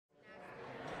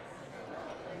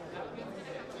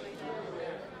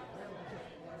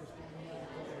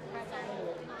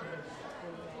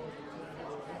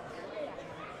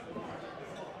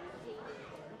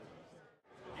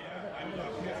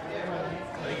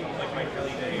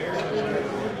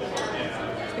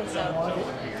So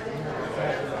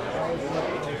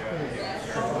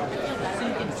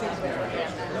you can see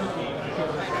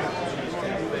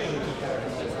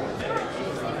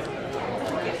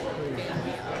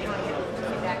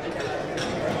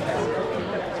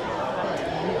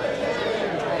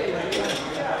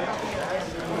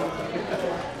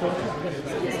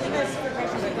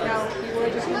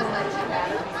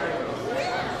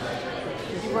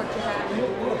you work too hard.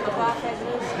 A boss as it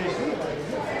is.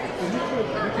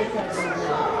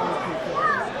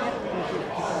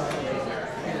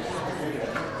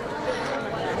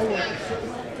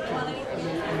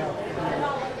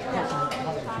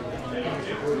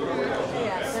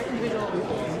 Yeah, they're individual.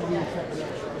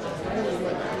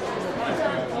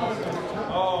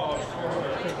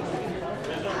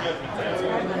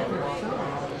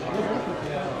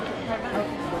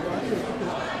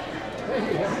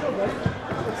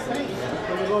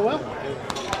 Did it go well?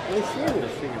 Nice seeing you.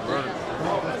 Seeing your brother.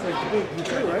 That's like you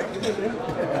too, right? You did, yeah.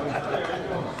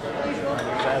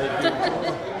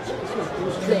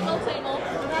 Same old, same old.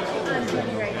 I'm actually on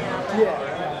duty right now. Yeah.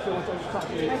 So I was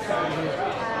talking to you. I'm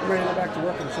ready to go back to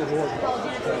work in the Civil War.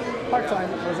 Part-time.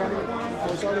 I was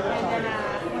already retired.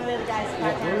 One of the other guys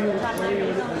part-time. Talking to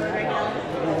me right now.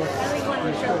 I think one of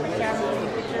the show the camera,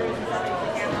 taking pictures and stuff like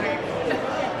the camera.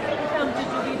 Did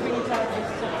you leave when you tried to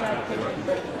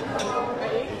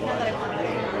not that I want to.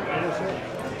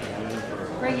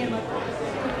 Bring him up.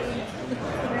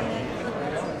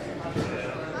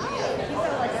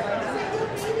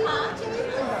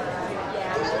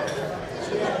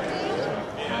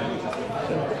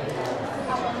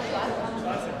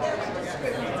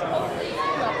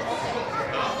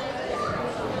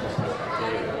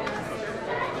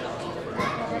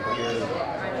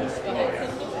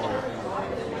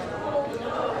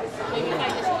 Maybe if I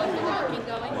just go for walking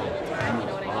going all the time, you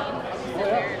know what I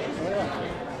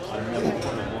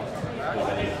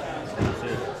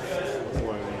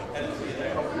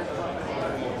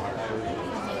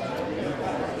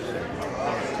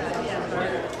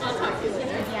I'll talk to you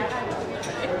later.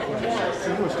 So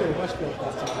you were still in Westfield at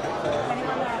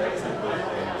that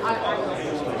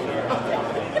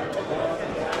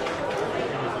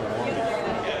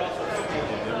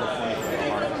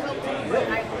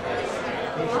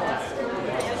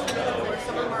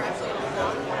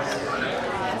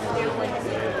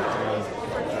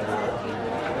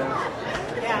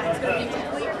Yeah, it's going to be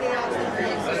clear chaos and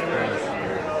grace.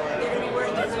 They're going to be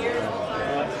wearing these ears all the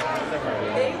time.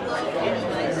 They look really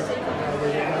nice.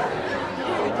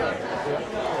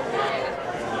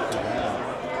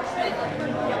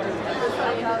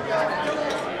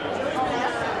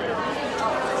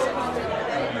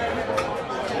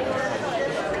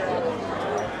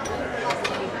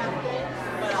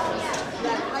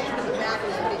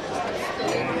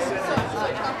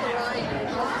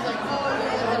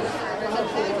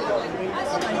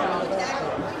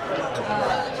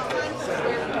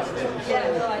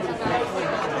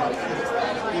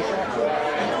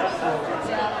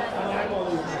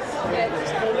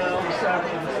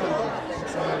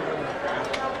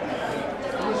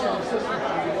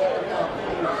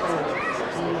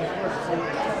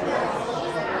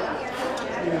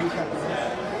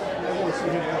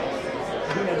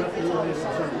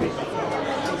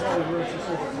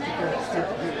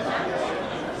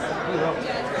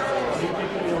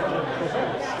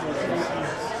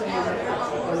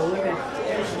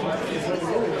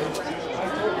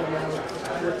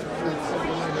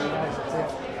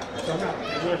 So I'm not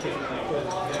working.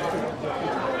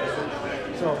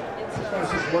 So as far as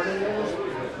his working goes,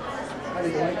 I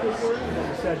didn't like this work, but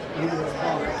he said he was a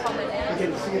problem. He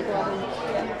didn't see a problem.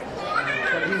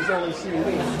 But he was only seeing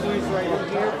me. He's right in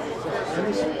here. And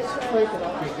he's scraping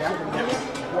up his dad.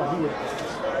 Well, he would.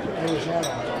 And he was that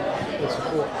on the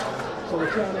support. So the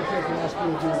town of here can ask me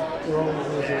to do their own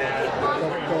version.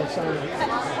 Go and sign a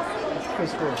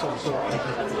physical or some sort.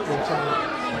 They'll sign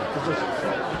a position.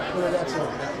 Whether that's a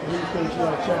new page, you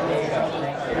know, channel,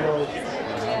 you know.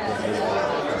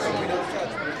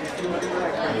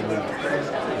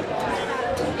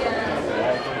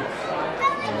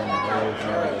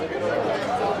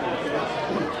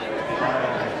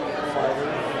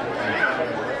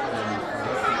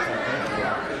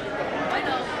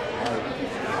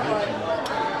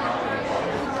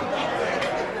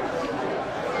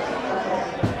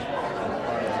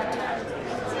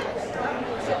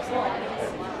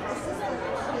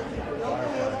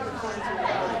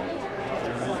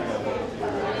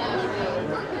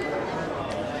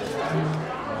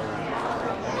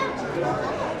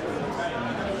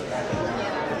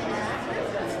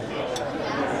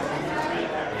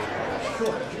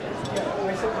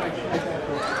 something like that.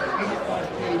 85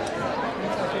 page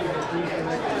of briefing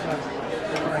like this.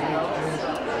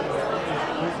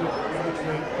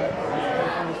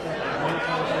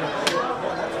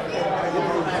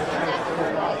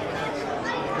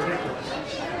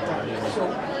 So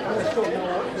I just don't know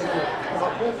what they're going to come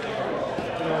up with.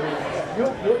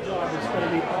 Your job is going to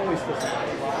be always the same.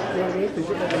 You know what I mean? Because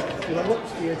you're going to look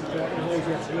upstairs and always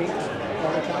have to wait all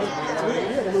the time. So we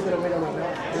have a little bit of weight on our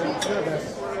back.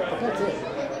 But that's it.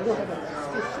 We don't have a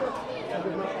short.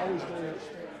 We're not always going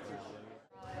upstairs.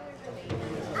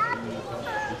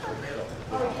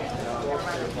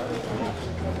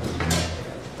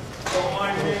 Don't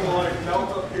mind being like melt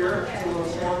up here, a little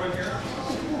warm in here.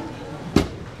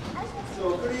 So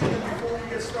good evening. Before we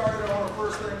get started, I want to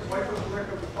first thank Michael Rick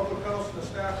of the Public House and the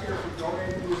staff here for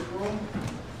donating this room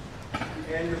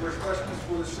and your refreshments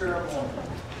for the ceremony.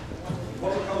 The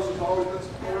Public House has always been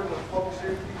supportive of public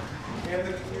safety and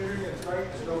the community, and tonight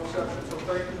is no exception. So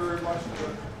thank you very much to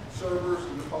the servers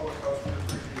and the Public House. We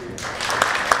appreciate it.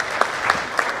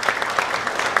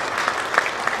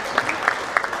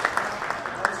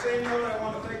 On the same note, I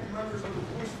want to thank the members of the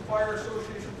Police and Fire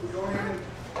Association for donating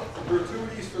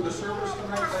gratuities for the service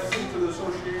tonight. Thank you to the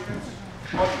associations.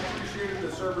 Much appreciated.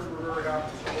 The servers were very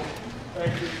happy. So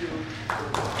thank you to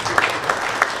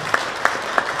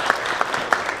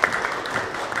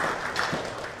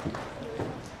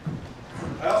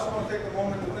I also want to take a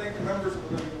moment to thank the members of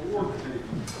the award committee.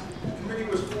 The committee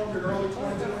was formed in early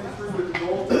 2023 with the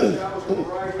goal to establish a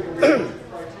variety of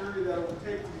criteria that it would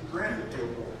take to be granted the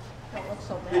award.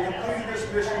 They completed this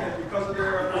mission, and because of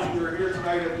their efforts, we are here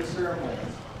tonight at this ceremony.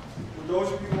 For those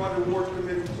of you on the awards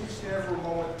committee, please stand for a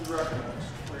moment to be recognized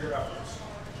for your efforts.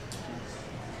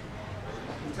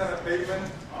 Lieutenant Bateman,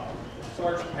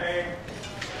 Sergeant Pang,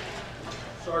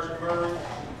 Sergeant Murray,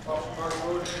 Officer Marty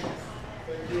Rosen,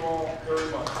 thank you all very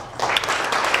much.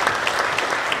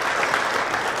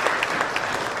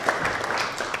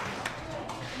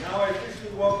 Now I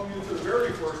officially welcome you to the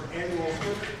very first annual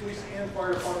Sturbridge Police and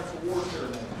Fire Departments Award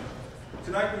Ceremony.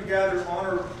 Tonight we gather to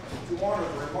honor the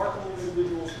remarkable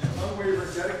individuals whose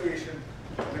unwavering dedication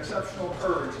and exceptional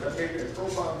courage that make a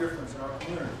profound difference in our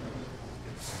community.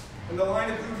 In the line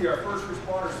of duty, our first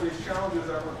responders face challenges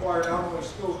that require not only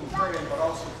skills and training, but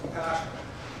also compassion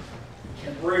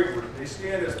and bravery. They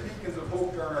stand as beacons of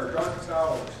hope during our darkest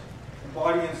hours,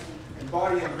 embodying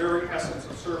the very essence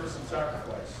of service and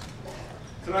sacrifice.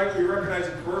 Tonight we recognize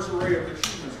a diverse array of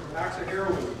achievements from acts of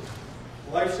heroism,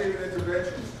 life-saving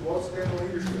interventions, to outstanding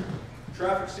leadership,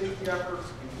 traffic safety efforts,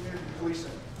 and community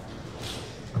policing.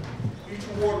 Each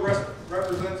award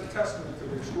represents a testament to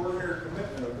the extraordinary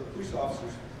commitment of the police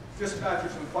officers,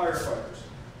 dispatchers, and firefighters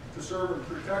to serve and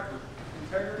protect with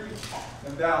integrity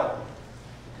and valor.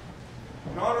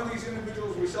 In honor of these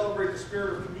individuals, we celebrate the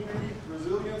spirit of community,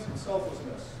 resilience, and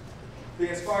selflessness. They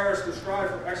inspire us to strive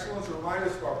for excellence and remind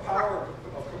us of our power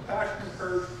of compassion and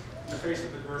courage in the face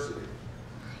of adversity.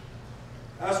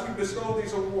 As we bestow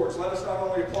these awards, let us not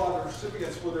only applaud the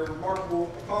recipients for their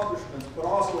remarkable accomplishments, but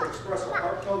also express our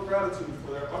heartfelt gratitude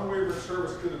for their unwavering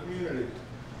service to the community.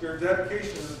 Their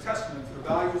dedication is a testament to the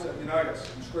values that unite us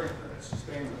and strengthen and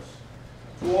sustain us.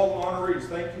 To all honorees,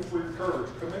 thank you for your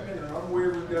courage, commitment, and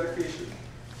unwavering dedication.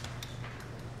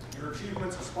 Your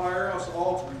achievements inspire us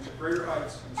all to reach greater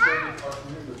heights and serve our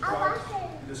community with pride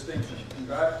and distinction.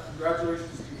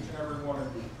 Congratulations to each and every one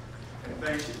of you, and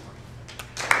thank you.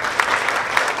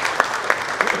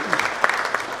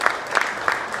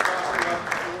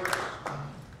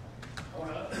 I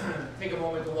want to take a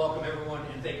moment to welcome everyone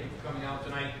and thank you for coming out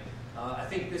tonight. I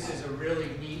think this is a really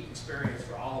neat experience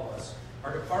for all of us.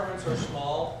 Our departments are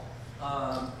small,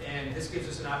 and this gives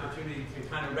us an opportunity to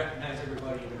kind of recognize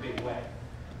everybody in a big way.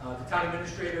 The town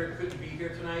administrator couldn't be here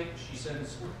tonight. She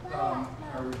sends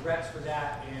her regrets for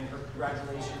that and her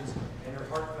congratulations and her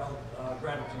heartfelt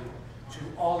gratitude to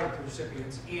all of the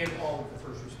recipients and all of the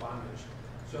first responders.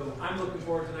 So I'm looking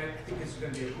forward tonight. I think this is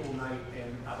going to be a cool night,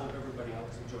 and I hope everybody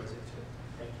else enjoys it too.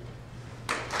 Thank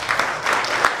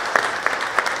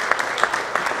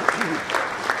you.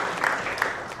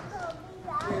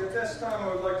 At this time, I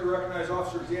would like to recognize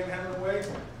Officer Dan Hemingway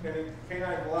and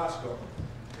K-9 Velasco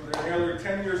for their nearly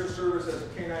 10 years of service as a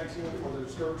K-9 team for the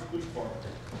Sturbridge Police Department.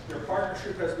 Their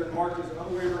partnership has been marked as an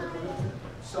unwavering commitment,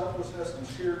 selflessness, and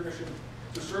shared mission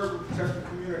to serve and protect the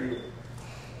community.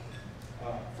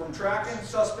 From tracking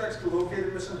suspects to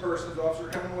locating missing persons,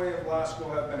 Officer Hemingway and Velasco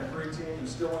have been a great team,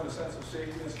 instilling a sense of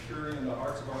safety and security in the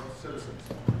hearts of our citizens.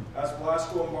 As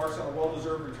Velasco embarks on a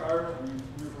well-deserved retirement,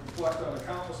 we reflect on the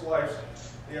countless lives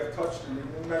they have touched and the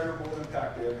immeasurable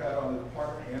impact they have had on the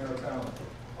department and our town.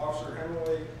 Officer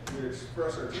Hemingway, we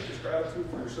express our deepest gratitude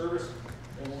for your service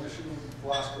and we'll wish you,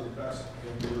 Velasco, the best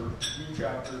in your new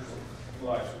chapters of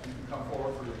life. So you can come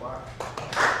forward for your plaque.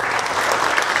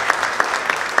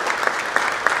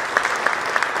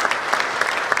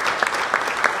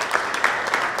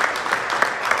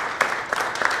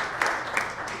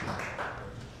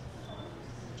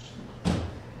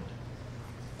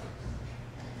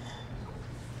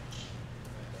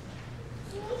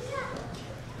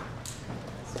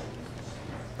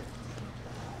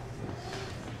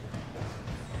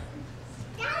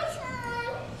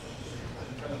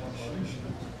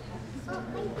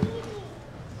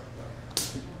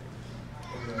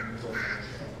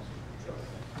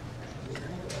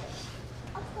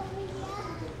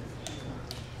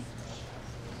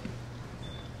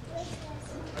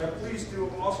 I am pleased to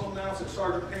also announce that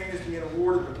Sergeant Payne is being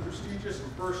awarded the prestigious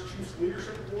and first Chiefs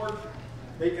Leadership Award,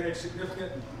 making a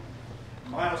significant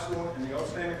milestone in the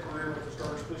outstanding career with the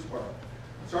Sturbridge Police Department.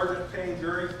 Sergeant Payne's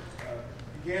journey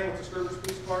began with the Sturbridge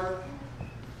Police Department,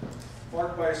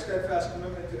 marked by a steadfast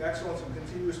commitment to excellence and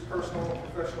continuous personal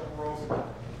and professional growth.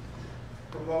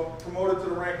 Promoted to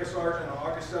the rank of sergeant on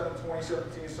August 7,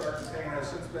 2017, Sergeant Payne has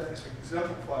since been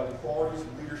exemplified the qualities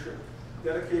of leadership,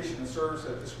 dedication, and service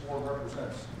that this award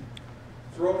represents.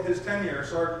 Throughout his tenure,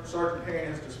 Sergeant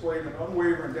Payne has displayed an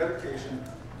unwavering dedication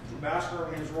to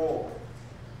mastering his role.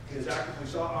 He has actively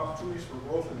sought opportunities for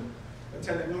growth and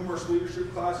attended numerous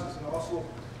leadership classes and also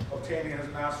obtaining his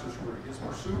master's degree. His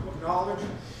pursuit of knowledge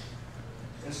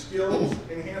and skills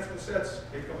enhancement sets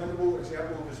a commendable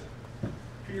example of his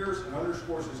peers and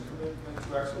underscores his commitment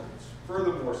to excellence.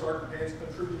 Furthermore, Sergeant Payne's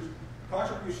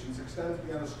contributions extend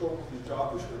beyond the scope of his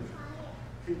job description.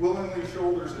 He willingly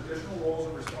shoulders additional roles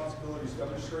and responsibilities,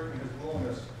 demonstrating his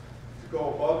willingness to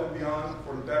go above and beyond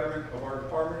for the betterment of our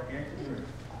department and community.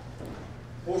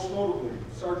 Most notably,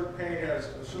 Sergeant Payne has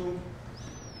assumed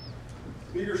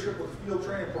leadership of the field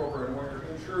training program, where he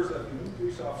ensures that the new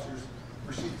police officers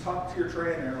receive top-tier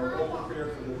training and are well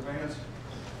prepared for the demands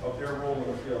of their role in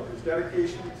the field. His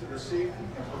dedication to the safety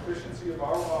and proficiency of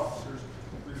our officers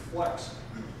reflects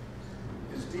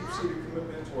his deep-seated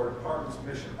commitment to our department's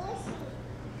mission.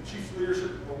 The Chief's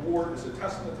Leadership Award is a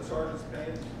testament to Sergeant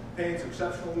Payne's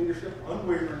exceptional leadership,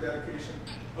 unwavering dedication,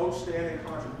 outstanding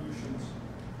contributions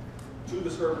to the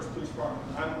Sturbridge Police Department.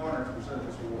 I'm honored to present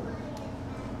this award.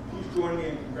 Please join me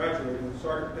in congratulating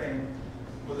Sergeant Payne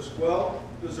for this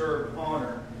well-deserved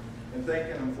honor and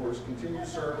thanking him for his continued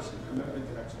service and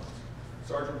commitment to excellence.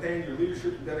 Sergeant Payne, your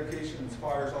leadership and dedication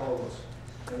inspires all of us,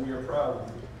 and we are proud of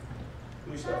you.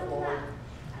 Please step forward.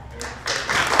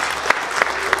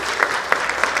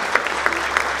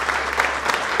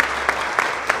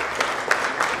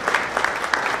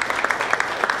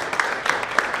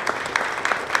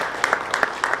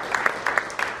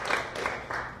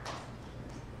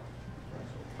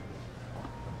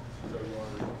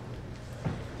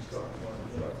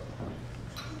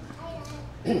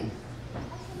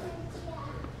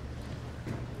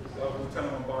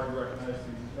 Lieutenant Lombardi recognize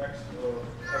the next award.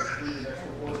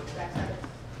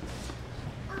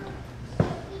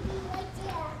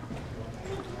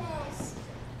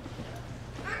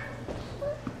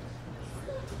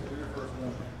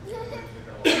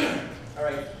 All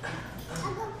right.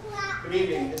 Good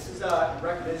evening. This is a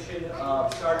recognition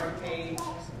of Sergeant Payne,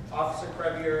 Officer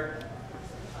Crevier,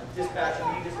 lead dispatcher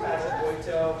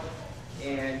Boito,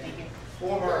 and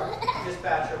former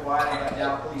dispatcher Wiley, but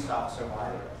now police officer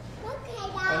Wiley.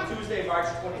 On Tuesday, March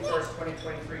 21st,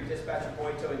 2023, dispatcher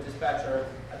Boito and dispatcher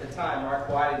at the time, Mark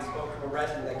Wiley, spoke to a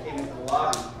resident that came into the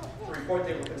lobby to report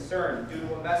they were concerned due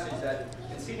to a message that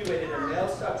insinuated a male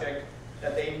subject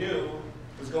that they knew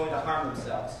was going to harm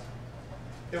themselves.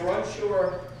 They were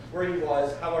unsure where he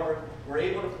was, however, were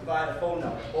able to provide a phone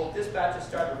number. Both dispatchers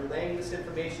started relaying this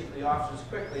information to the officers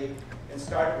quickly and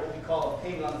started what we call a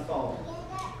ping on the phone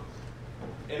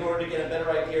in order to get a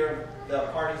better idea of the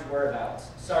party's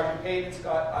whereabouts. Sergeant Payne and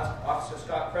Officer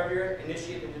Scott Crevier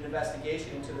initiated an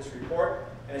investigation into this report,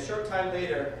 and a short time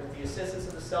later, with the assistance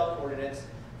of the cell coordinates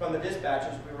from the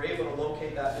dispatchers, we were able to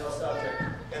locate that male subject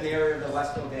in the area of the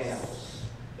Westmill Dam.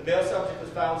 The male subject was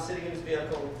found sitting in his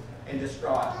vehicle and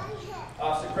distraught.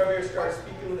 Officer Crevier started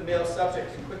speaking with the male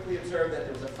subject and quickly observed that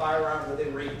there was a firearm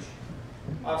within reach.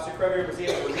 Officer Crevier was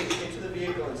able to reach into the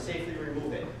vehicle and safely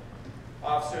remove it.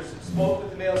 Officers spoke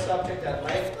with the male subject at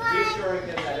length, reassuring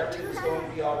him that everything was going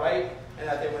to be all right and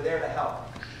that they were there to help.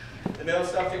 The male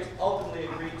subject ultimately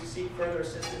agreed to seek further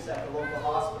assistance at the local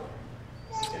hospital.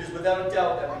 It is without a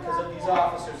doubt that because of these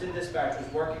officers and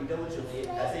dispatchers working diligently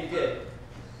as they did,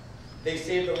 they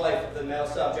saved the life of the male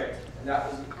subject, and that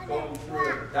was going through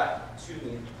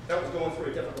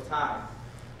a difficult time.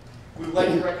 We would like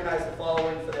to recognize the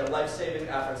following for their life-saving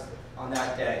efforts on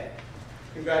that day.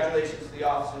 Congratulations to the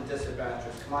officers and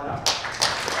dispatchers. Come on up.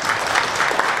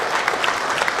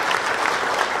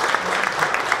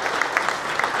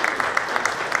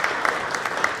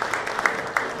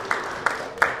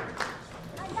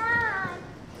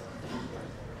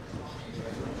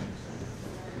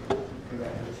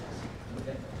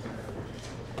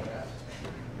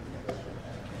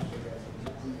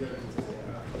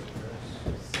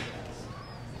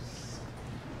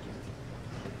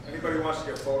 Anybody wants to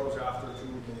get photos after too,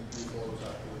 we can do photos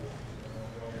after.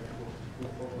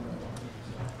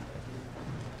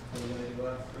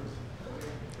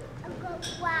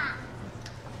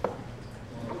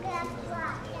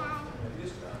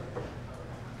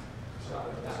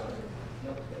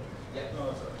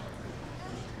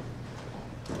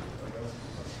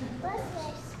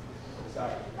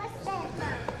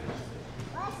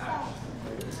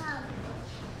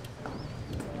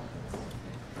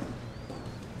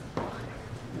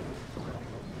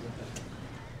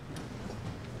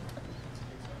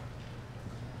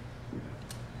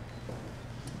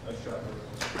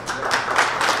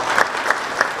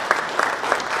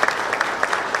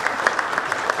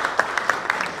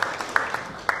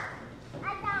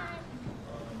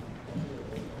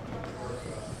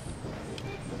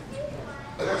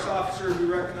 The next officer we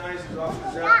recognize is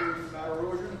Officer Zachary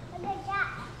Matarojan.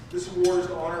 This award is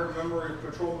to honor the memory of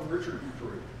Patrolman Richard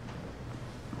Dupree,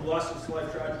 who lost his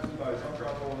life tragically by a drunk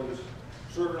driver while he was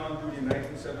serving on duty in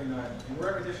 1979. In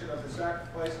recognition of his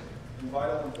sacrifice and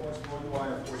vital influence in OUI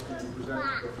enforcement, we present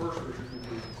the first Richard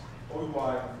Dupree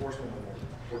OUI Enforcement Award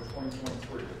for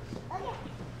 2023.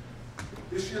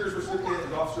 This year's recipient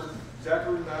is Officer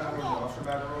Zachary Matarojan. Officer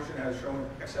Matarojan has shown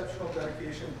exceptional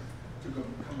dedication to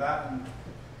combatant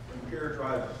impaired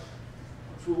driving.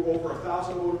 Through over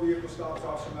 1,000 motor vehicle stops,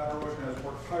 Officer Matarojan has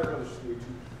worked tirelessly to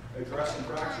address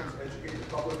infractions, educate the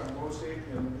public on road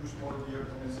safety, and reduce motor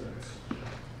vehicle incidents.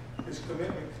 His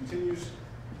commitment continues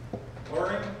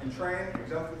learning and training,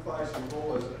 exemplifies his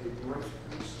role as a great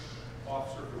police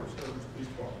officer for the Sturbridge Police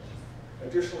Department.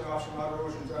 Additionally, Officer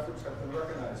Matarojan's efforts have been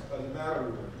recognized by the Matter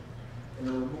Award in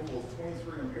the removal of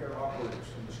 23 impaired operators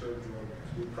from the Sturbridge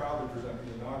roadways. We proudly present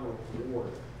the inaugural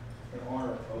award in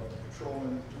honor of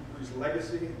Patrolman Dupree's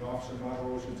legacy and Officer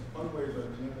Matarojan's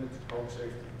unwavering commitment to public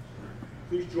safety.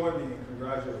 Please join me in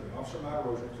congratulating Officer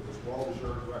Matarojan for this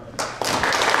well-deserved recognition.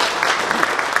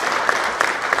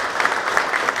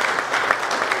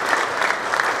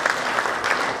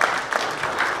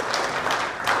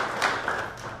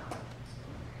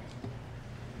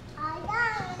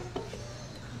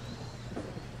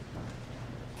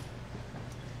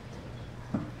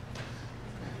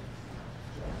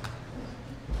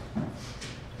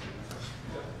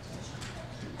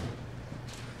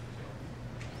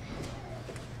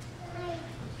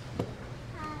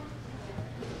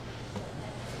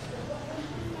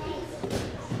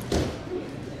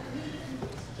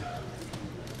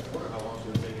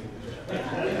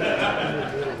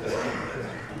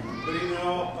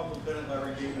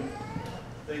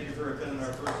 Thank you for attending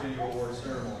our first annual award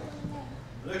ceremony.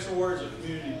 The next award is a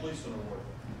Community Policeman Award.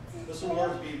 This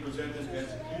award is being presented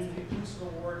as a Community Policeman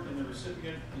Award, and the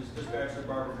recipient is Dispatcher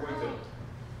Barbara Boito.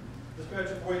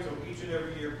 Dispatcher Boito each and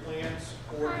every year plans,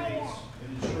 coordinates,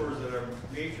 and ensures that our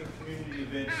major community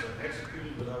events are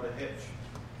executed without a hitch.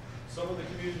 Some of the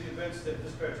community events that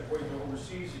Dispatcher Boito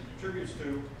oversees and contributes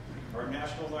to are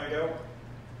National Night Out,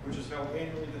 which is held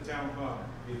annually in the town common.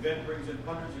 The event brings in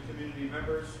hundreds of community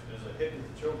members and is a hit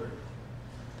with the children.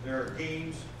 There are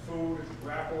games, food,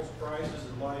 raffles, prizes,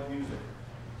 and live music.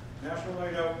 National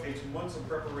Night Out takes months of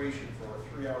preparation for a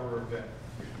 3-hour event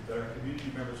that our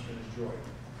community members can enjoy.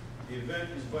 The event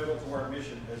is vital to our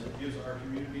mission as it gives our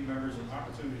community members an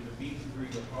opportunity to meet and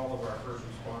greet with all of our first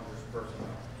responders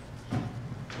personnel.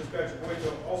 Dispatcher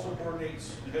Boito also coordinates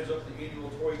and heads up the annual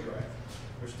toy drive,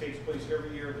 which takes place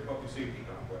every year at the Public Safety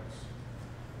Complex.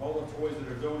 All the toys that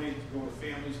are donated go to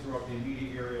families throughout the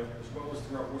immediate area, as well as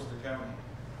throughout Worcester County.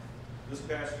 This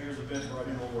past year's event brought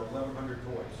in over 1,100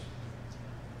 toys.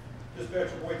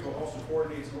 Dispatcher Boito also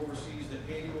coordinates and oversees the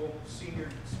annual Senior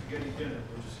Spaghetti Dinner,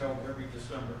 which is held every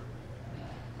December.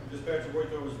 Dispatcher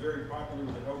Boito is very popular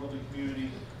with the elderly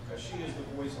community, as she is the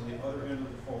voice on the other end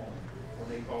of the phone when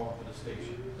they call into the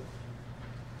station.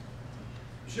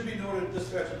 It should be noted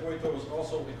Dispatcher Boito is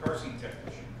also a car seat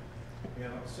technician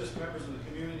and assist members of the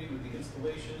community with the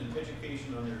installation and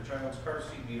education on their child's car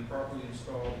seat being properly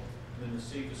installed in the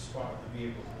safest spot of the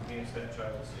vehicle to enhance that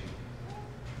child's safety.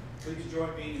 Please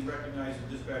join me in recognizing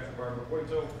Dispatcher Barbara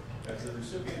Boito as the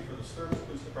recipient for the Sturbridge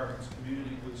Police Department's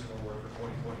Community Policing Award for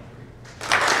 2023.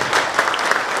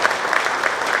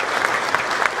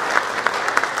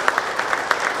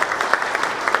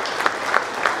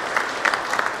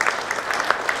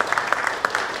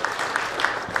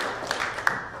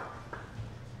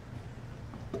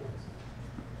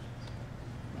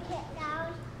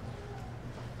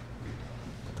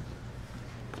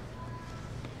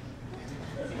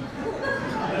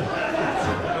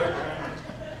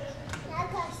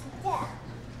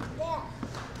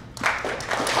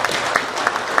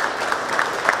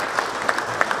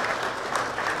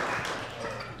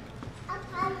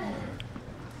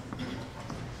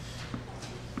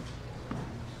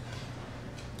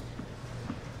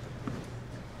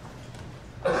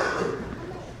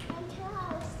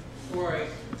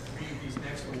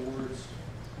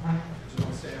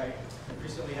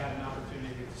 recently had an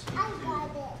opportunity to speak to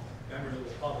members of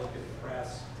the public and the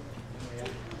press. And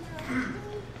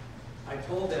I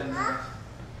told them that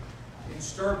in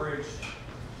Sturbridge,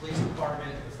 the police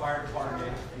department, the fire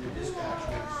department, and the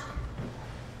dispatchers,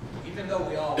 even though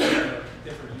we all wear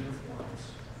different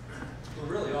uniforms,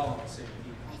 we're really all on the same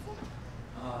people.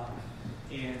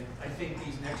 And I think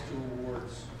these next two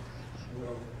awards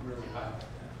will really highlight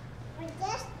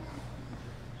that.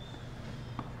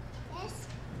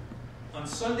 On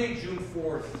Sunday, June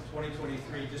 4th,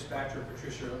 2023, dispatcher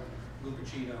Patricia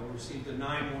Lucacino received a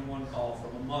 911 call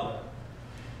from a mother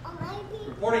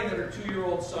reporting that her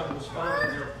 2-year-old son was found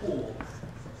in their pool,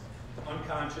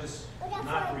 unconscious,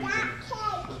 not breathing,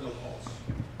 with no pulse.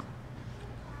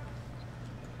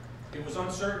 It was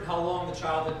uncertain how long the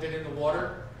child had been in the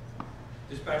water.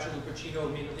 Dispatcher Lucacino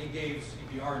immediately gave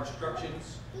CPR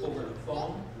instructions over the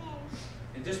phone,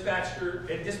 and dispatch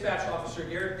officer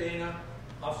Garrett Dana,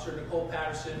 Officer Nicole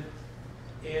Patterson,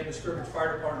 and the Sturbridge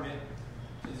Fire Department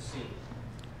to the scene.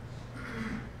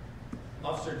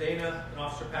 Officer Dana and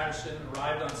Officer Patterson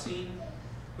arrived on scene,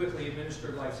 quickly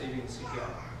administered life-saving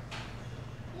CPR.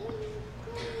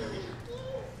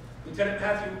 Lieutenant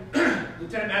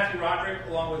Matthew Roderick,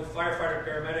 along with firefighter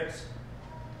paramedics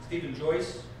Stephen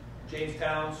Joyce, James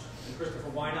Towns, and Christopher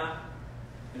Wynot,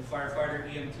 and firefighter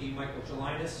EMT Michael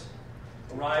Gelinas,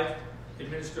 arrived,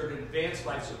 administered advanced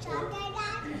life support,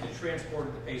 and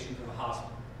transported the patient to the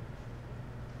hospital.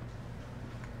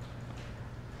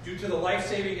 Due to the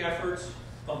life-saving efforts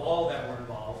of all that were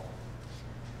involved,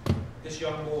 this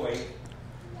young boy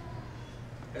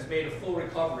has made a full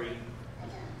recovery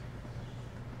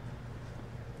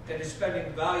and is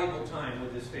spending valuable time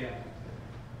with his family.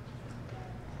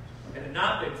 Had it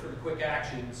not been for the quick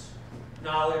actions,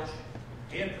 knowledge,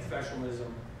 and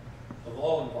professionalism of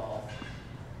all involved,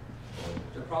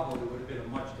 there probably would have been a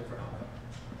much different outcome.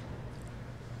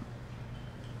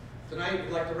 Tonight,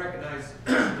 we'd like to recognize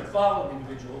the following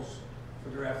individuals for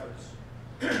their efforts.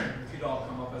 If you'd all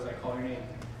come up as I call your name.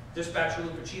 Dispatcher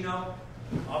Lucacino,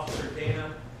 Officer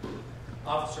Dana,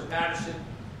 Officer Patterson,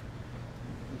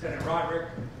 Lieutenant Roderick,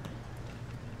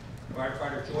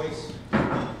 Firefighter Joyce,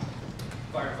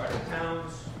 Firefighter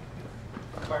Towns,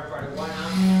 Firefighter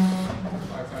Wynot,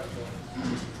 Firefighter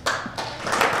Joyce.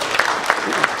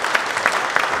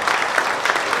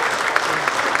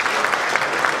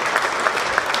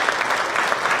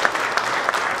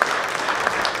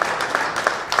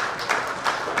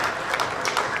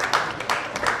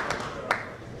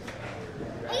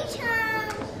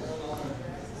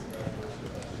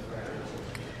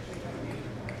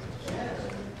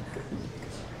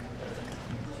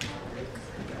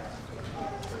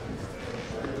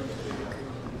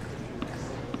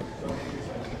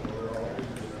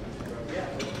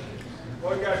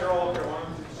 Well, you guys are all up here. Why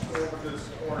don't you just go over to this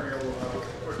corner here? We'll have a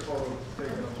quick photo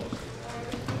taken of us.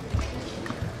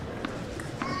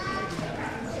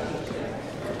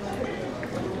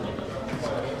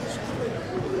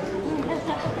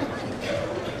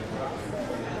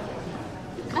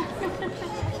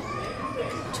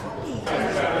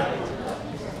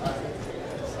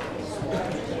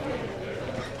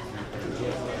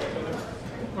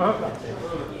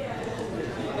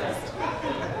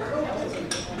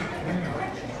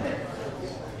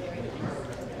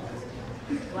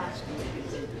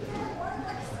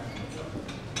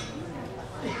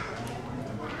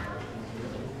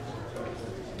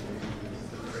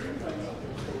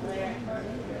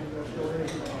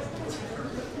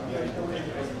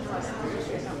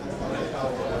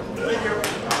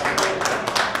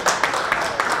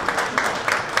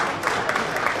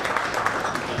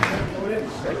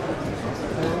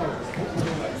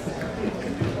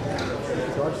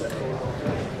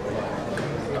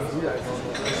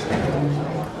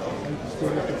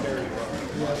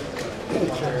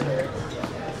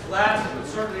 Last but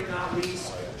certainly not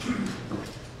least,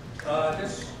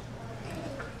 this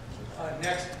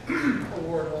next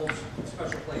award holds a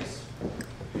special place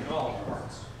in all of our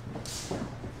hearts.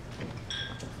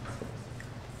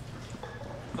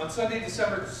 On Sunday,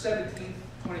 December 17th,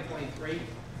 2023,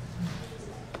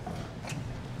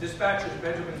 dispatchers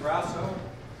Benjamin Grasso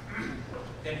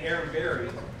and Aaron Berry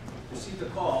received a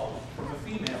call from a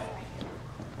female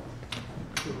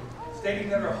stating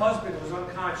that her husband was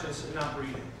unconscious and not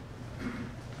breathing.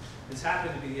 This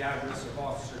happened to be the address of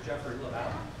Officer Jeffrey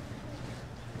LaValle.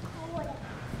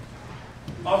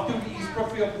 Off-duty East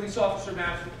Brookfield Police Officer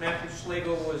Matthew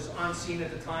Slago was on scene at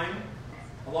the time,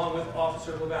 along with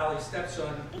Officer LaValle's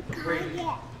stepson, Brady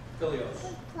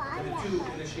Filios, and the two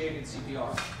initiated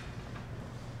CPR.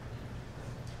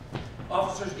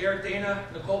 Officers Garrett Dana,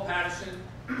 Nicole Patterson,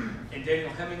 and Daniel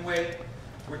Hemingway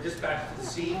were dispatched to the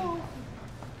scene.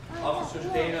 Officers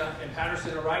Dana and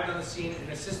Patterson arrived on the scene and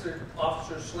assisted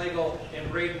Officers Schlegel and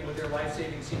Braden with their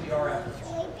life-saving CPR efforts.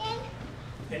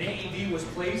 An AED was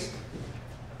placed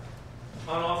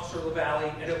on Officer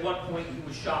LaValle, and at one point he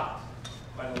was shocked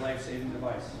by the life-saving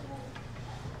device.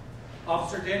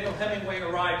 Officer Daniel Hemingway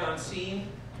arrived on scene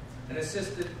and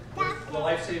assisted with the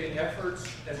life-saving efforts,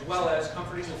 as well as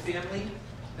comforting the family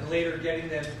and later getting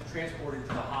them transported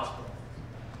to the hospital.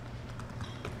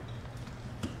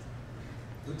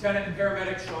 Lieutenant and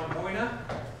paramedic Sean Moyna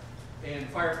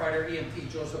and firefighter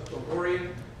EMT Joseph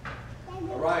Dogorian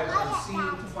arrived on scene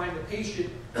to find the patient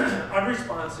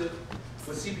unresponsive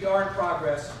with CPR in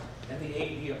progress and the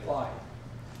AED applied.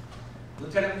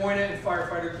 Lieutenant Moyna and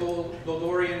firefighter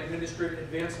Dogorian administered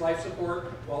advanced life support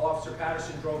while Officer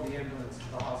Patterson drove the ambulance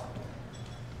to the hospital.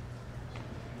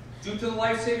 Due to the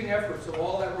life-saving efforts of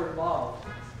all that were involved,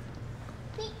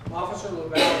 Officer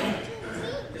LaValle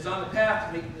is on the path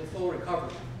to making a full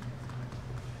recovery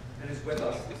and is with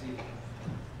us this evening.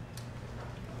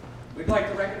 We'd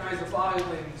like to recognize the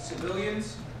following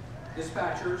civilians,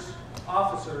 dispatchers,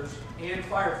 officers, and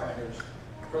firefighters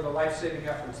for the life-saving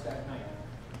efforts that night.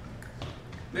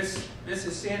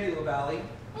 Mrs. Sandy LaValle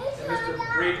and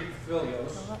Mr. Braden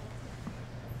Filios,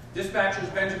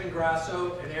 dispatchers Benjamin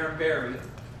Grasso and Aaron Berry,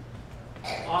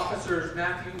 officers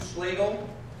Matthew Schlegel,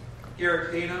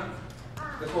 Garrett Dana,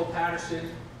 Nicole Patterson,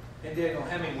 and Daniel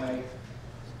Hemingway,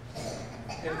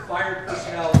 and fire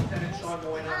personnel Lieutenant Sean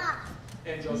Moyna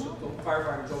and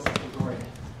firefighter Joseph Dogorian.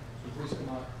 So please come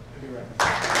up and be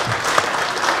recognized.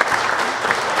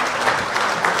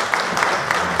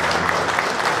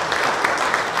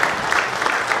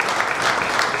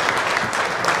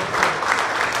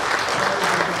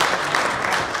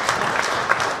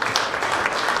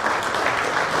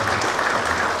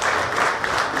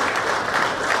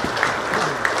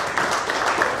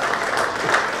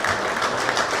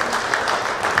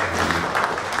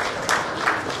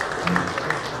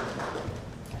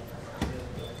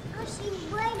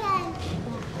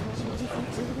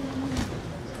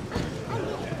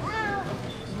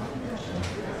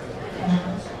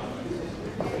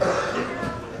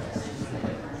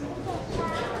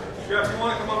 Jeff, you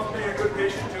want to come up and be a good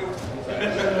patient too?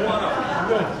 Come on up.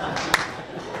 Good.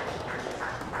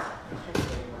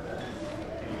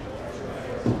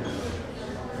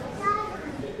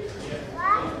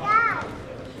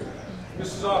 This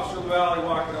is Officer LaValle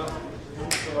walking up.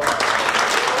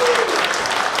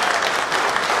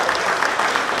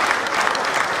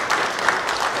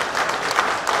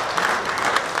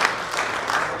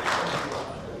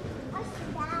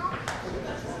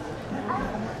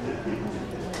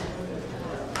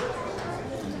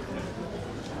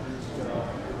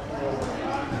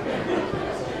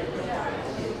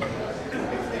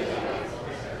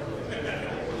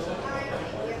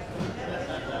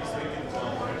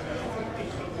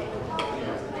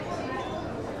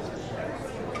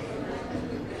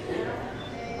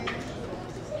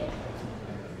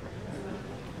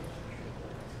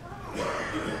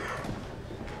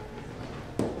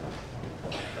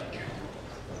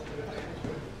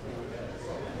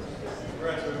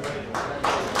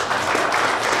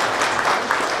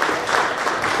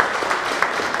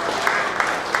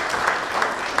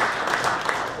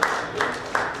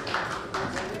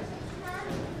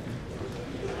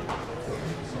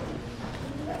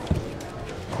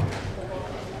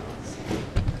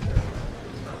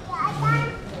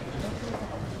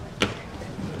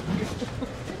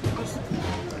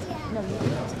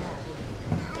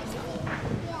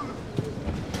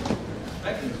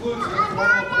 That concludes the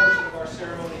formal portion of our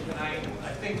ceremony tonight.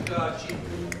 I think Chief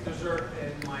Dessert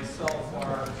and myself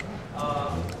are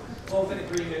both in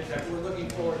agreement that we're looking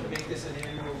forward to make this an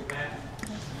annual event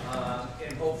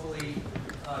and hopefully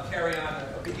carry on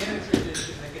begin a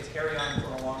tradition that gets carried on for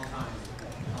a long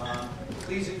time.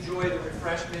 Please enjoy the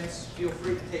refreshments. Feel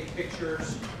free to take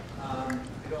pictures. I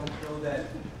don't know that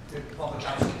the public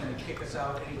house is going to kick us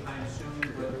out anytime soon,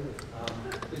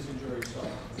 but please enjoy yourself.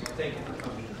 Thank you for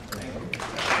coming. Thank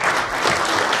you.